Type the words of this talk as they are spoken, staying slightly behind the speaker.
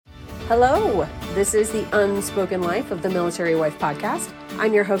Hello, this is the Unspoken Life of the Military Wife podcast.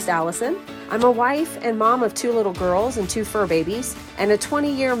 I'm your host, Allison. I'm a wife and mom of 2 little girls and 2 fur babies, and a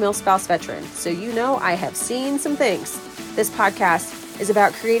 20-year MilSpouse veteran, so you know I have seen some things. This podcast is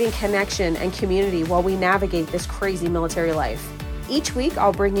about creating connection and community while we navigate this crazy military life. Each week,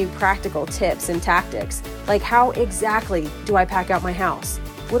 I'll bring you practical tips and tactics, like how exactly do I pack out my house?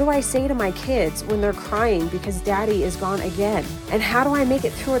 What do I say to my kids when they're crying because daddy is gone again? And how do I make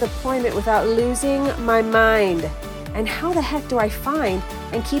it through a deployment without losing my mind? And how the heck do I find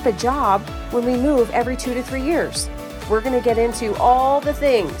and keep a job when we move every 2 to 3 years? We're going to get into all the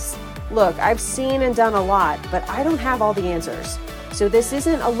things. Look, I've seen and done a lot, but I don't have all the answers. So this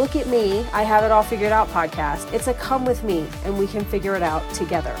isn't a look at me, I have it all figured out podcast. It's a come with me and we can figure it out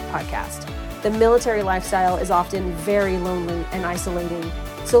together podcast. The military lifestyle is often very lonely and isolating.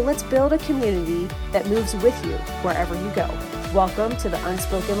 So let's build a community that moves with you wherever you go. Welcome to the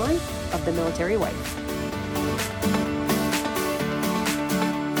Unspoken Life of the Military Wife.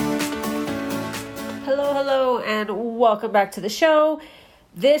 Hello, and welcome back to the show.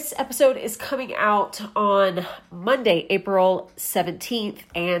 This episode is coming out on Monday, April 17th,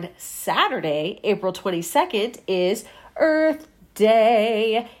 and Saturday, April 22nd is Earth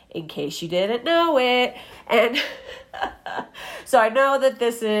Day, in case you didn't know it. And so I know that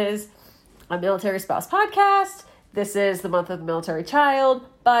this is a military spouse podcast. This is the month of the military child,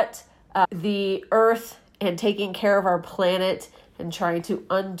 but the earth and taking care of our planet and trying to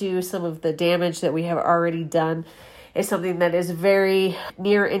undo some of the damage that we have already done is something that is very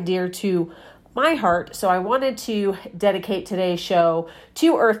near and dear to my heart. So I wanted to dedicate today's show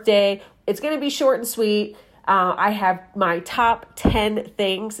to Earth Day. It's going to be short and sweet. I have my top 10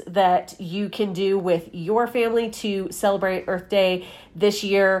 things that you can do with your family to celebrate Earth Day this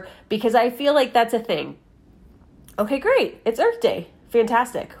year, because I feel like that's a thing. Okay, great. It's Earth Day.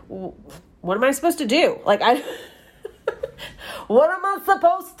 Fantastic. What am I supposed to do? What am I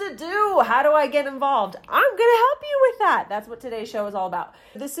supposed to do? How do I get involved? I'm going to help you with that. That's what today's show is all about.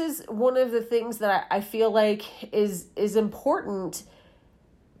 This is one of the things that I feel like is important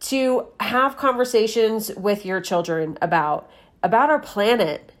to have conversations with your children about our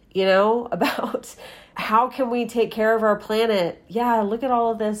planet, about how can we take care of our planet? Yeah, look at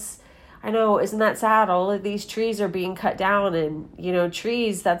all of this. I know, isn't that sad? All of these trees are being cut down and,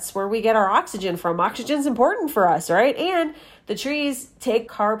 trees, that's where we get our oxygen from. Oxygen's important for us, right? And the trees take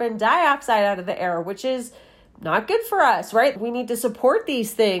carbon dioxide out of the air, which is not good for us, right? We need to support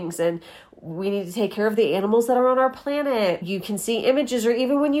these things and we need to take care of the animals that are on our planet. You can see images, or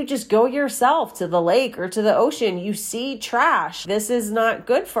even when you just go yourself to the lake or to the ocean, you see trash. This is not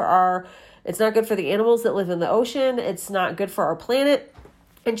good for it's not good for the animals that live in the ocean. It's not good for our planet.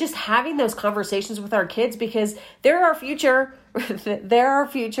 And just having those conversations with our kids, because they're our future. They're our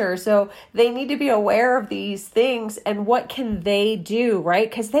future. So they need to be aware of these things and what can they do, right?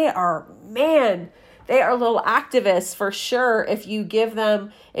 Because they are little activists for sure. If you give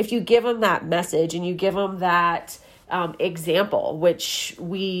them that message and you give them that example, which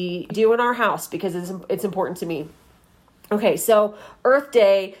we do in our house because it's important to me. Okay, so Earth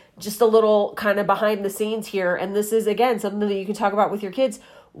Day, just a little kind of behind the scenes here. And this is, again, something that you can talk about with your kids.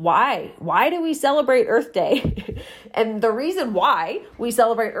 Why? Why do we celebrate Earth Day? And the reason why we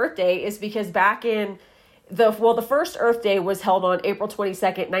celebrate Earth Day is because back in the first Earth Day was held on April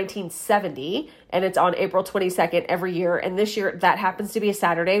 22nd, 1970, and it's on April 22nd every year. And this year that happens to be a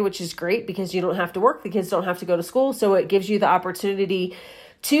Saturday, which is great because you don't have to work. The kids don't have to go to school. So it gives you the opportunity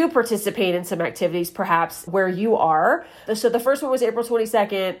to participate in some activities, perhaps where you are. So the first one was April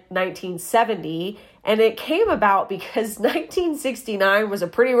 22nd, 1970, and it came about because 1969 was a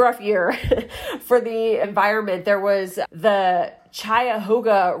pretty rough year for the environment. There was the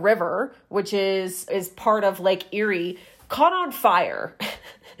Cuyahoga River, which is part of Lake Erie, caught on fire.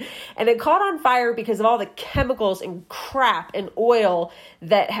 And it caught on fire because of all the chemicals and crap and oil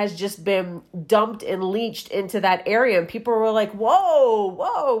that has just been dumped and leached into that area. And people were like,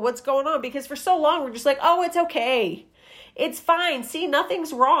 whoa, what's going on? Because for so long, we're just like, oh, it's okay. It's fine. See,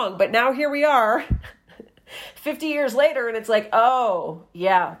 nothing's wrong. But now here we are 50 years later, and it's like, oh,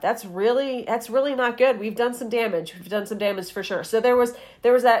 yeah, that's really not good. We've done some damage. We've done some damage for sure. So there was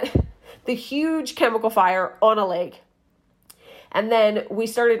the huge chemical fire on a lake. And then we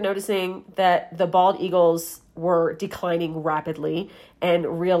started noticing that the bald eagles were declining rapidly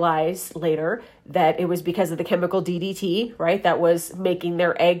and realized later that it was because of the chemical DDT, right? That was making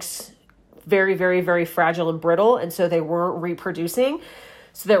their eggs very, very, very fragile and brittle. And so they weren't reproducing.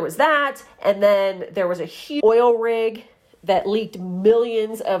 So there was that. And then there was a huge oil rig that leaked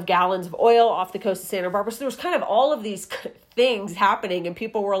millions of gallons of oil off the coast of Santa Barbara. So there was kind of all of these things happening, and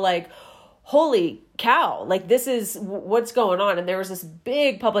people were like, holy cow, like this is what's going on. And there was this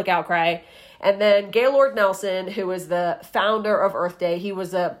big public outcry. And then Gaylord Nelson, who was the founder of Earth Day, he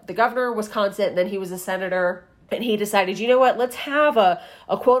was the governor of Wisconsin, and then he was a senator. And he decided, you know what, let's have a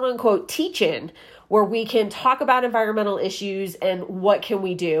quote unquote teach-in where we can talk about environmental issues and what can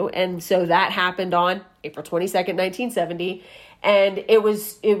we do. And so that happened on April 22nd, 1970. And it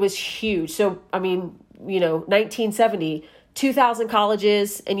was huge. So, I mean, 1970, 2,000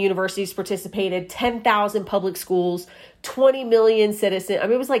 colleges and universities participated, 10,000 public schools, 20 million citizens. I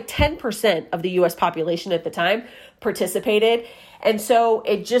mean, it was like 10% of the US population at the time participated. And so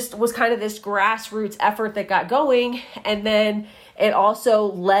it just was kind of this grassroots effort that got going. And then it also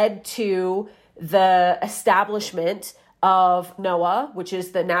led to the establishment of NOAA, which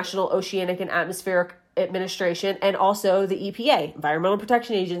is the National Oceanic and Atmospheric Administration, and also the EPA, Environmental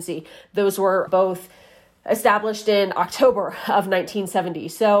Protection Agency. Those were both established in October of 1970.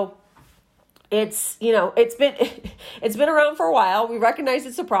 So it's been around for a while. We recognize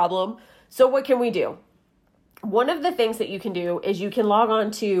it's a problem. So what can we do? One of the things that you can do is you can log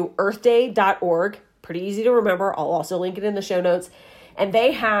on to earthday.org. Pretty easy to remember. I'll also link it in the show notes. And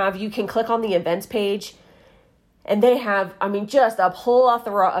you can click on the events page, and they have, just a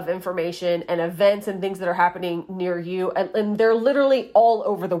plethora of information and events and things that are happening near you. And they're literally all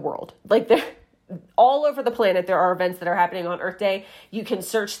over the world. Like they're all over the planet. There are events that are happening on Earth Day. You can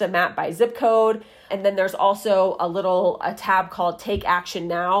search the map by zip code. And then there's also a tab called Take Action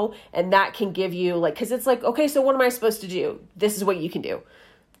Now. And that can give you because it's like, okay, so what am I supposed to do? This is what you can do.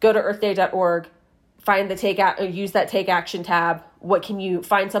 Go to earthday.org, use that Take Action tab. What can you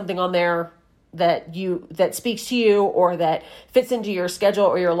find something on there that speaks to you or that fits into your schedule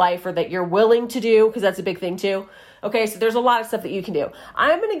or your life or that you're willing to do? Because that's a big thing too. Okay, so there's a lot of stuff that you can do.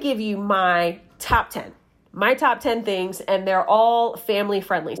 I'm going to give you my top 10 things, and they're all family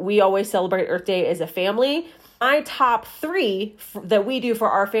friendly. We always celebrate Earth Day as a family. My top 3 that we do for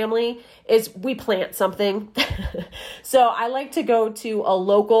our family is we plant something. So I like to go to a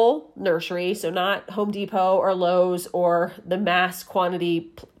local nursery, so not Home Depot or Lowe's or the mass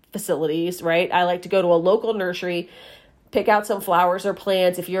quantity facilities, right? I like to go to a local nursery, pick out some flowers or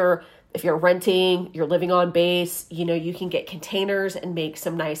plants. If you're renting, you're living on base, you can get containers and make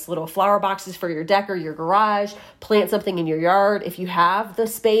some nice little flower boxes for your deck or your garage, plant something in your yard. If you have the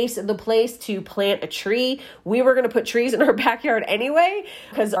space and the place to plant a tree, we were going to put trees in our backyard anyway,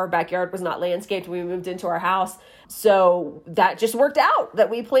 because our backyard was not landscaped when we moved into our house. So that just worked out that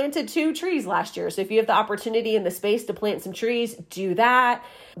we planted 2 trees last year. So if you have the opportunity and the space to plant some trees, do that.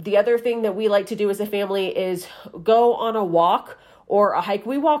 The other thing that we like to do as a family is go on a walk or a hike.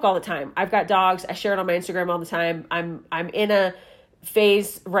 We walk all the time. I've got dogs. I share it on my Instagram all the time. I'm in a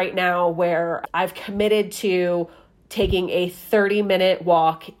phase right now where I've committed to taking a 30-minute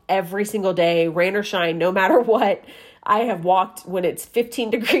walk every single day, rain or shine, no matter what. I have walked when it's 15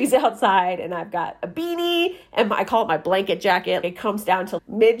 degrees outside, and I've got a beanie, and I call it my blanket jacket. It comes down to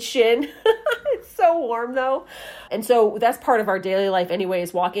mid-shin. It's so warm though. And so that's part of our daily life anyway,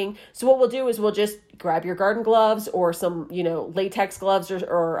 is walking. So what we'll do is we'll just grab your garden gloves or some, latex gloves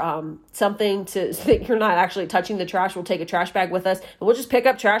or something so that you're not actually touching the trash. We'll take a trash bag with us, and we'll just pick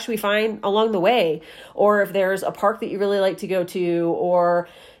up trash we find along the way. Or if there's a park that you really like to go to, or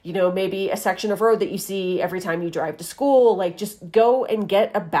maybe a section of road that you see every time you drive to school, just go and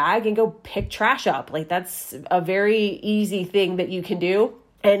get a bag and go pick trash up. That's a very easy thing that you can do.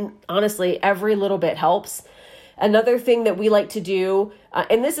 And honestly, every little bit helps. Another thing that we like to do,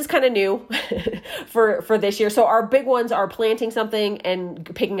 and this is kind of new for this year. So our big ones are planting something and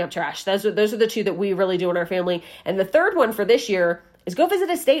picking up trash. Those are the 2 that we really do in our family. And the third one for this year is go visit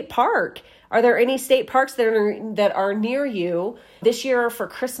a state park. Are there any state parks that are near you? This year for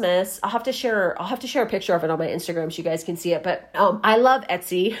Christmas, I'll have to share a picture of it on my Instagram so you guys can see it. But I love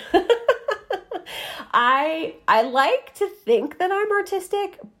Etsy. I like to think that I'm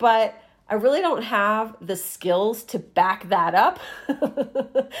artistic, but I really don't have the skills to back that up.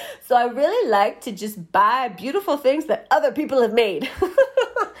 So I really like to just buy beautiful things that other people have made.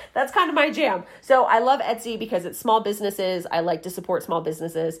 That's kind of my jam. So I love Etsy because it's small businesses. I like to support small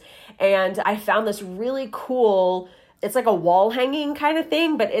businesses. And I found this really cool, it's like a wall hanging kind of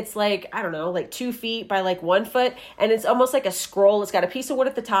thing, but it's 2 feet by 1 foot. And it's almost like a scroll. It's got a piece of wood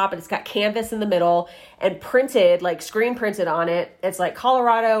at the top, and it's got canvas in the middle and printed, screen printed on it. It's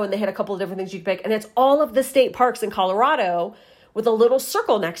Colorado, and they had a couple of different things you could pick. And it's all of the state parks in Colorado with a little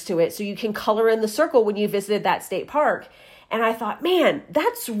circle next to it. So you can color in the circle when you visited that state park. And I thought, man,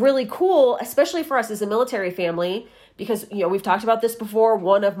 that's really cool, especially for us as a military family, because, we've talked about this before.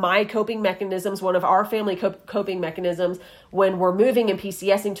 One of my coping mechanisms, one of our family coping mechanisms when we're moving and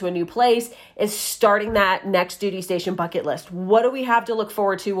PCSing to a new place is starting that next duty station bucket list. What do we have to look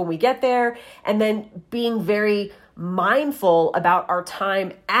forward to when we get there? And then being very mindful about our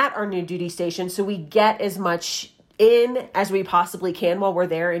time at our new duty station so we get as much in as we possibly can while we're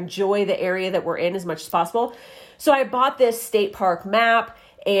there, enjoy the area that we're in as much as possible. So I bought this state park map,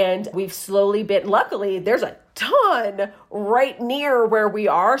 and we've slowly been, luckily there's a ton right near where we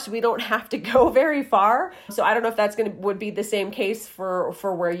are, so we don't have to go very far. So I don't know if that's would be the same case for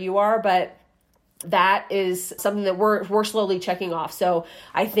where you are, but that is something that we're slowly checking off. So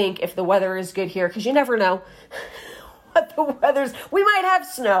I think if the weather is good here, because you never know what the weather's, we might have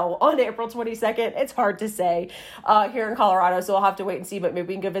snow on April 22nd. It's hard to say here in Colorado. So we'll have to wait and see, but maybe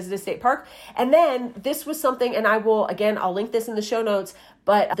we can go visit a state park. And then this was something, and I'll link this in the show notes,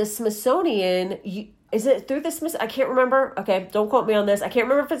 but the Smithsonian, is it through the Smithsonian? I can't remember. Okay. Don't quote me on this. I can't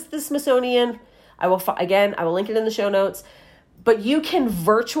remember if it's the Smithsonian. I will link it in the show notes, but you can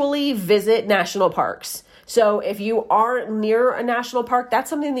virtually visit national parks. So if you aren't near a national park, that's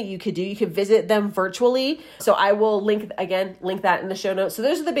something that you could do. You could visit them virtually. So I will link that in the show notes. So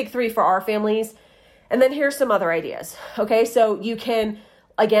those are the big three for our families. And then here's some other ideas. Okay. So you can,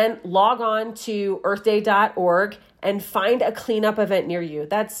 again, log on to earthday.org and find a cleanup event near you.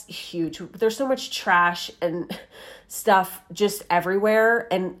 That's huge. There's so much trash and stuff just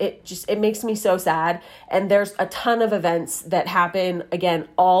everywhere, and it makes me so sad. And there's a ton of events that happen, again,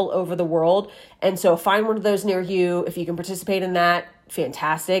 all over the world. And so find one of those near you. If you can participate in that,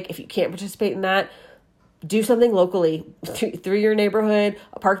 fantastic. If you can't participate in that, do something locally through your neighborhood,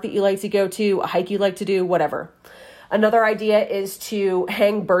 a park that you like to go to, a hike you like to do, whatever. Another idea is to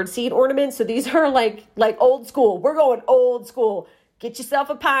hang birdseed ornaments. So these are like old school. We're going old school. Get yourself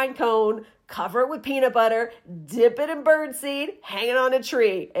a pine cone, cover it with peanut butter, dip it in birdseed, hang it on a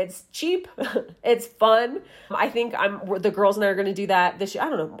tree. It's cheap. It's fun. I think the girls and I are going to do that this year. I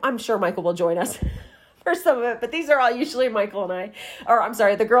don't know. I'm sure Michael will join us for some of it, but these are all usually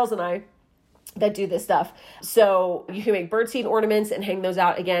the girls and I that do this stuff. So you can make birdseed ornaments and hang those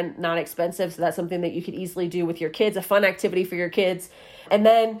out. Again, not expensive. So that's something that you could easily do with your kids, a fun activity for your kids. And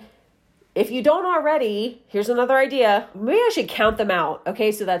then if you don't already, here's another idea. Maybe I should count them out.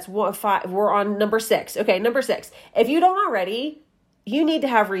 Okay. So that's 5. We're on number 6. Okay. Number 6. If you don't already, you need to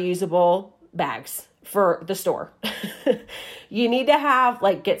have reusable bags for the store. You need to have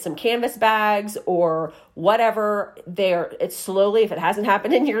get some canvas bags or whatever there. It's slowly, if it hasn't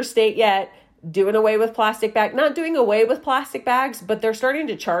happened in your state yet, doing away with plastic bags, not doing away with plastic bags, but they're starting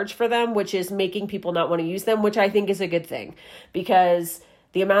to charge for them, which is making people not want to use them, which I think is a good thing because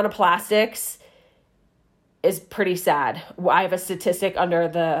the amount of plastics is pretty sad. I have a statistic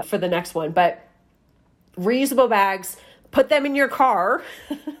for the next one, but reusable bags, put them in your car.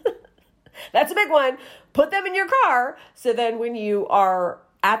 That's a big one. Put them in your car. So then when you are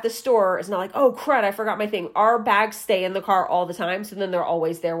at the store, it's not like, oh crud, I forgot my thing. Our bags stay in the car all the time. So then they're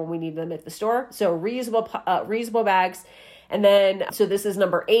always there when we need them at the store. So reusable bags. And then, so this is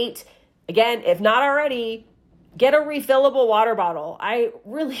number 8. Again, if not already, get a refillable water bottle. I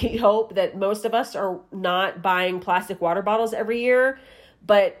really hope that most of us are not buying plastic water bottles every year,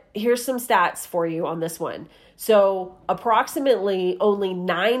 but here's some stats for you on this one. So approximately only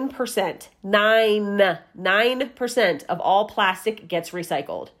 9% of all plastic gets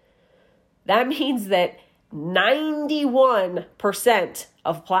recycled. That means that 91%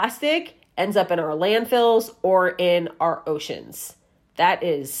 of plastic ends up in our landfills or in our oceans. That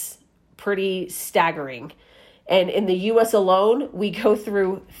is pretty staggering. And in the US alone, we go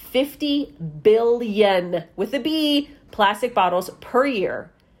through 50 billion, with a B, plastic bottles per year.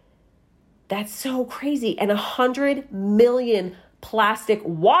 That's so crazy. And 100 million plastic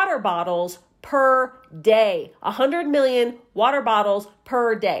water bottles per day. 100 million water bottles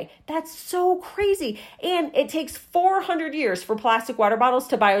per day. That's so crazy. And it takes 400 years for plastic water bottles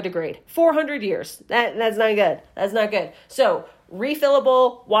to biodegrade. 400 years. That's not good. That's not good. So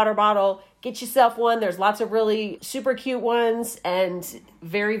refillable water bottle, get yourself one. There's lots of really super cute ones and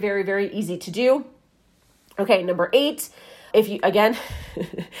very, very, very easy to do. Okay, number 8. If you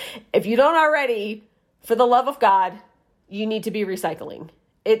don't already, for the love of God, you need to be recycling.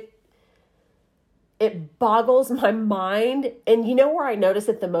 It boggles my mind. And you know where I notice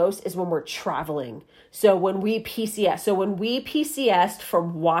it the most is when we're traveling. So when we PCSed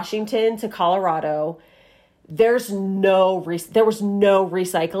from Washington to Colorado, there was no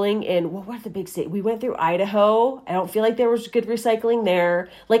recycling in, what are the big states? We went through Idaho. I don't feel like there was good recycling there.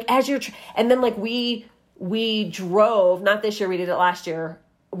 And then we drove, not this year, we did it last year.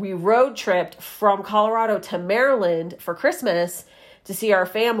 we road tripped from Colorado to Maryland for Christmas to see our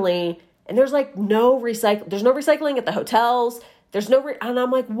family. And there's like there's no recycling at the hotels. And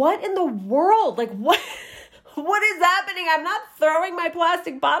I'm like, what in the world? Like, what is happening? I'm not throwing my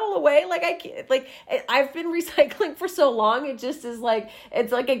plastic bottle away. Like I can't, I've been recycling for so long. It just is like,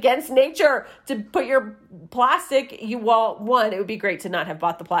 it's like against nature to put your plastic. One, it would be great to not have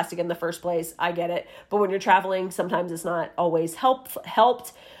bought the plastic in the first place. I get it. But when you're traveling, sometimes it's not always helped.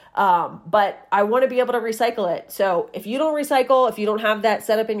 But I want to be able to recycle it. So if you don't recycle, if you don't have that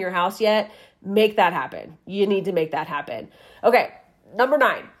set up in your house yet, make that happen. You need to make that happen. Okay. Number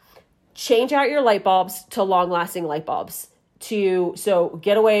 9, change out your light bulbs to long-lasting light bulbs. So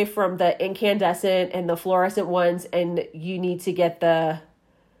get away from the incandescent and the fluorescent ones, and you need to get the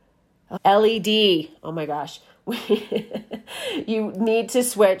LED. Oh my gosh. You need to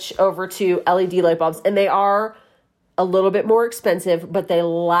switch over to LED light bulbs, and they are a little bit more expensive, but they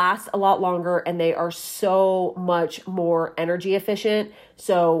last a lot longer and they are so much more energy efficient.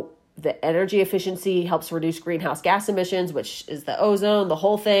 So the energy efficiency helps reduce greenhouse gas emissions, which is the ozone, the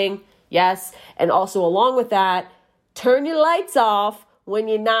whole thing. Yes. And also along with that, turn your lights off when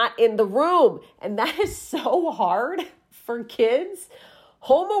you're not in the room. And that is so hard for kids.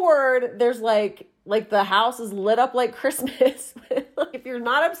 Home a word, there's like the house is lit up like Christmas. If you're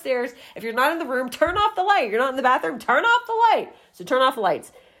not upstairs, if you're not in the room, turn off the light. You're not in the bathroom, turn off the light. So turn off the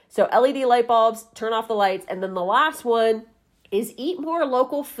lights. So LED light bulbs, turn off the lights. And then the last one is eat more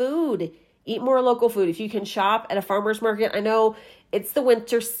local food. Eat more local food. If you can shop at a farmer's market, I know it's the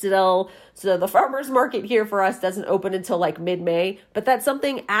winter still, so the farmer's market here for us doesn't open until like mid-May, but that's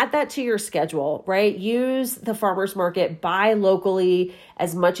something, add that to your schedule, right? Use the farmer's market, buy locally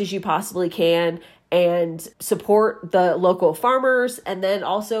as much as you possibly can, and support the local farmers. And then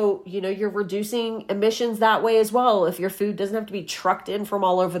also, you're reducing emissions that way as well. If your food doesn't have to be trucked in from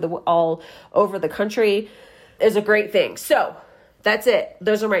all over the country, is a great thing. So that's it.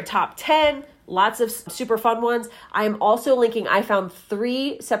 Those are my top 10. Lots of super fun ones. I am also linking, I found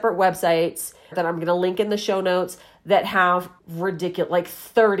 3 separate websites that I'm going to link in the show notes that have ridiculous, like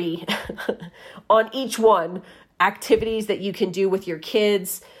 30 on each one, activities that you can do with your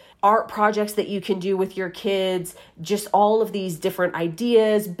kids, art projects that you can do with your kids, just all of these different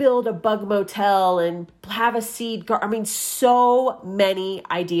ideas, build a bug motel and have a seed garden. I mean, so many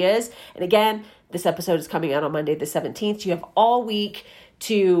ideas. And again, this episode is coming out on Monday, the 17th. You have all week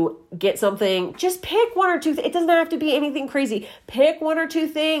to get something. Just pick 1 or 2. It doesn't have to be anything crazy. Pick 1 or 2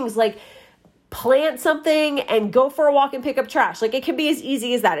 things, like plant something and go for a walk and pick up trash. Like it can be as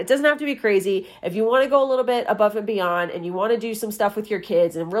easy as that. It doesn't have to be crazy. If you want to go a little bit above and beyond and you want to do some stuff with your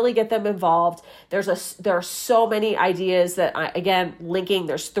kids and really get them involved, there are so many ideas that linking,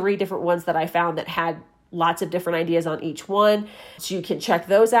 there's 3 different ones that I found that had lots of different ideas on each one. So you can check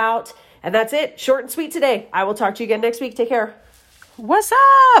those out. And that's it. Short and sweet today. I will talk to you again next week. Take care. What's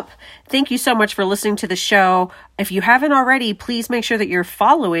up? Thank you so much for listening to the show. If you haven't already, please make sure that you're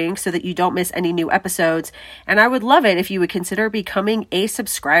following so that you don't miss any new episodes. And I would love it if you would consider becoming a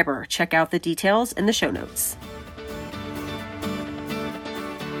subscriber. Check out the details in the show notes.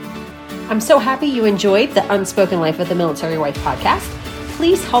 I'm so happy you enjoyed the Unspoken Life of the Military Wife podcast.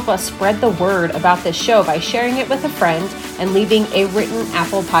 Please help us spread the word about this show by sharing it with a friend and leaving a written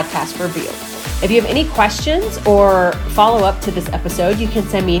Apple Podcast review. If you have any questions or follow up to this episode, you can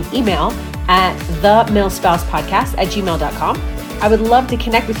send me an email at themilspousepodcast@gmail.com. I would love to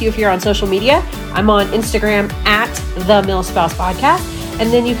connect with you if you're on social media. I'm on Instagram at themilspousepodcast.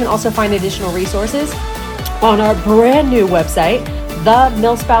 And then you can also find additional resources on our brand new website,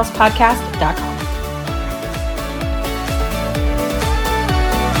 themilspousepodcast.com.